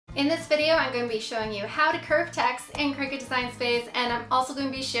In this video, I'm going to be showing you how to curve text in Cricut Design Space, and I'm also going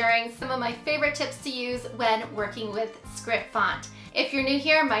to be sharing some of my favorite tips to use when working with script font. If you're new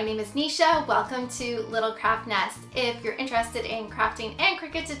here, my name is Nisha. Welcome to Little Craft Nest. If you're interested in crafting and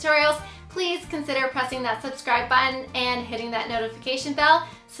Cricut tutorials, please consider pressing that subscribe button and hitting that notification bell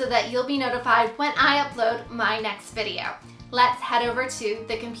so that you'll be notified when I upload my next video. Let's head over to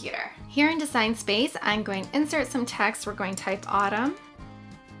the computer. Here in Design Space, I'm going to insert some text. We're going to type autumn.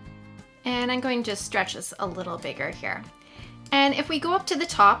 And I'm going to just stretch this a little bigger here. And if we go up to the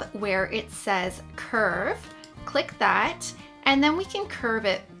top where it says curve, click that, and then we can curve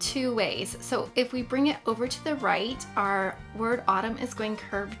it two ways. So if we bring it over to the right, our word autumn is going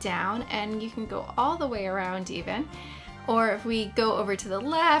curved down, and you can go all the way around even. Or if we go over to the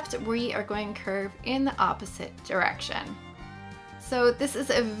left, we are going curve in the opposite direction. So this is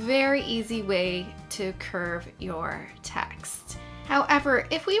a very easy way to curve your text. However,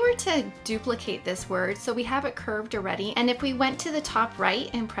 if we were to duplicate this word, so we have it curved already, and if we went to the top right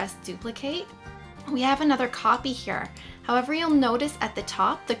and pressed duplicate, we have another copy here. However, you'll notice at the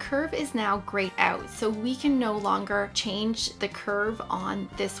top, the curve is now grayed out, so we can no longer change the curve on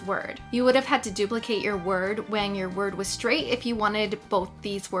this word. You would have had to duplicate your word when your word was straight if you wanted both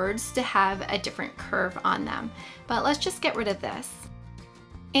these words to have a different curve on them. But let's just get rid of this.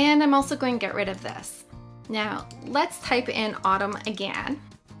 And I'm also going to get rid of this. Now, let's type in autumn again.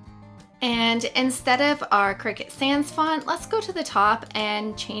 And instead of our Cricut Sans font, let's go to the top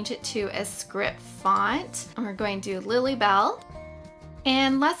and change it to a script font. And we're going to do LillyBelle.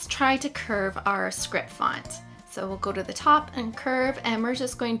 And let's try to curve our script font. So we'll go to the top and curve, and we're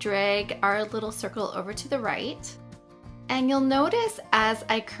just going to drag our little circle over to the right. And you'll notice as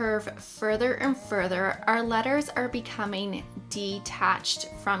I curve further and further, our letters are becoming detached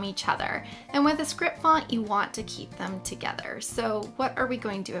from each other. And with a script font, you want to keep them together. So what are we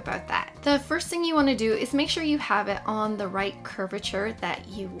going to do about that? The first thing you want to do is make sure you have it on the right curvature that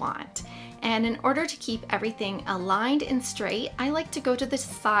you want. And in order to keep everything aligned and straight, I like to go to the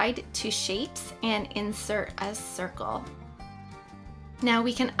side to shapes and insert a circle. Now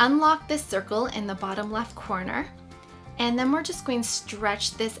we can unlock this circle in the bottom left corner. And then we're just going to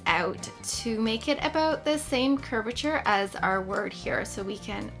stretch this out to make it about the same curvature as our word here. So we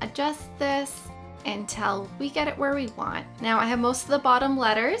can adjust this until we get it where we want. Now I have most of the bottom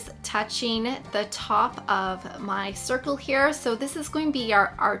letters touching the top of my circle here. So this is going to be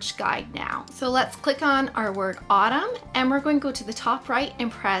our arch guide now. So let's click on our word autumn, and we're going to go to the top right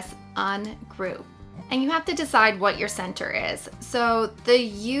and press ungroup. And you have to decide what your center is. So the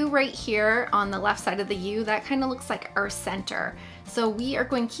U right here on the left side of the U, that kind of looks like our center. So we are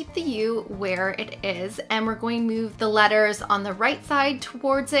going to keep the U where it is, and we're going to move the letters on the right side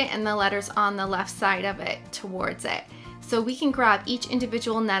towards it and the letters on the left side of it towards it. So we can grab each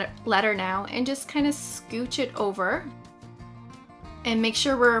individual letter now and just kind of scooch it over. And make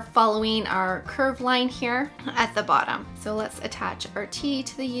sure we're following our curved line here at the bottom. So let's attach our T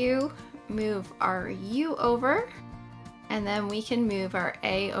to the U. Move our U over, and then we can move our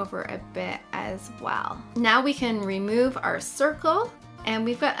A over a bit as well. Now we can remove our circle, and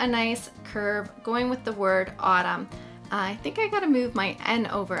we've got a nice curve going with the word autumn. I think I gotta move my N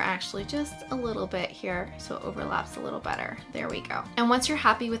over actually just a little bit here so it overlaps a little better. There we go. And once you're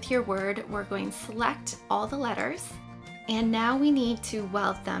happy with your word, we're going to select all the letters. And now we need to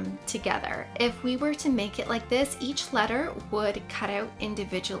weld them together. If we were to make it like this, each letter would cut out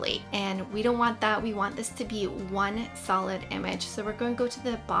individually, and we don't want that. We want this to be one solid image. So we're going to go to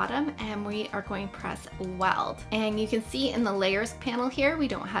the bottom and we are going to press weld. And you can see in the layers panel here, we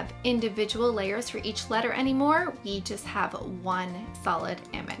don't have individual layers for each letter anymore. We just have one solid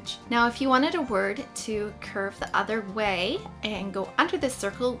image. Now, if you wanted a word to curve the other way and go under this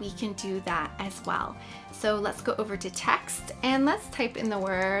circle, we can do that as well. So let's go over to text and let's type in the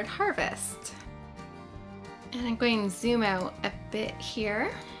word harvest. And I'm going to zoom out a bit here.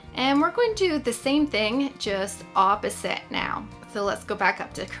 And we're going to do the same thing, just opposite now. So let's go back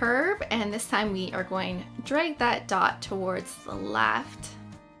up to curve, and this time we are going to drag that dot towards the left.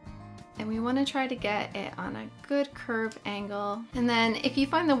 And we want to try to get it on a good curve angle. And then if you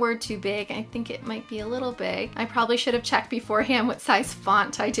find the word too big, I think it might be a little big. I probably should have checked beforehand what size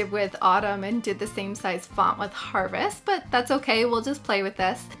font I did with autumn and did the same size font with harvest, but that's okay, we'll just play with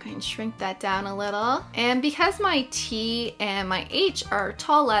this. I'm going to shrink that down a little. And because my T and my H are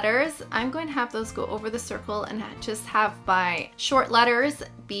tall letters, I'm going to have those go over the circle and just have my short letters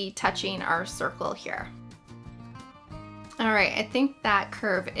be touching our circle here. All right, I think that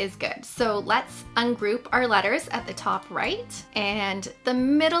curve is good. So let's ungroup our letters at the top right. And the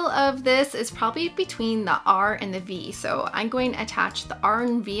middle of this is probably between the R and the V. So I'm going to attach the R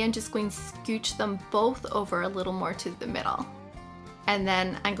and V and just going to scooch them both over a little more to the middle. And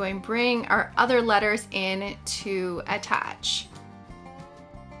then I'm going to bring our other letters in to attach.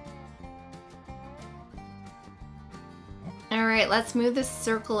 All right, let's move this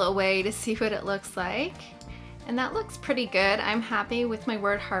circle away to see what it looks like. And that looks pretty good. I'm happy with my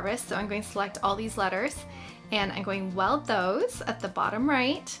word harvest, so I'm going to select all these letters and I'm going to weld those at the bottom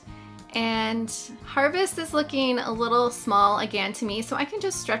right. And harvest is looking a little small again to me, so I can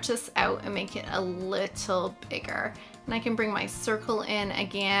just stretch this out and make it a little bigger. And I can bring my circle in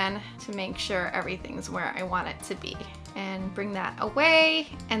again to make sure everything's where I want it to be. And bring that away,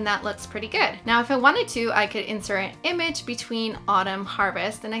 and that looks pretty good. Now if I wanted to, I could insert an image between autumn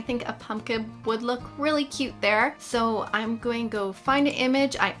harvest, and I think a pumpkin would look really cute there. So I'm going to go find an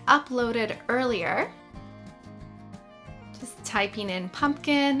image I uploaded earlier. Just typing in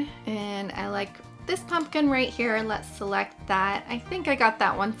pumpkin, and I like this pumpkin right here. Let's select that. I think I got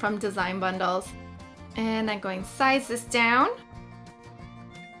that one from Design Bundles. And I'm going to size this down.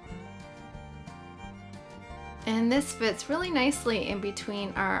 And this fits really nicely in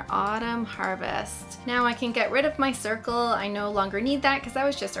between our autumn harvest. Now I can get rid of my circle. I no longer need that because that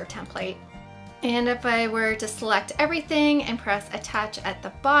was just our template. And if I were to select everything and press attach at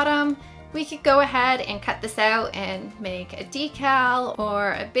the bottom, we could go ahead and cut this out and make a decal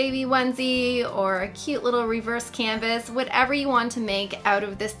or a baby onesie or a cute little reverse canvas. Whatever you want to make out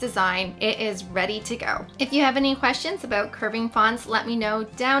of this design, it is ready to go. If you have any questions about curving fonts, let me know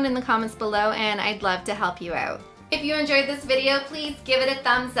down in the comments below and I'd love to help you out. If you enjoyed this video, please give it a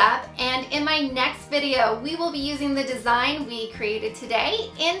thumbs up. And in my next video, we will be using the design we created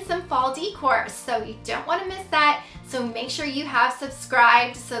today in some fall decor. So you don't want to miss that. So make sure you have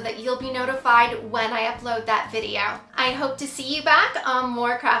subscribed so that you'll be notified when I upload that video. I hope to see you back on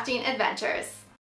more crafting adventures.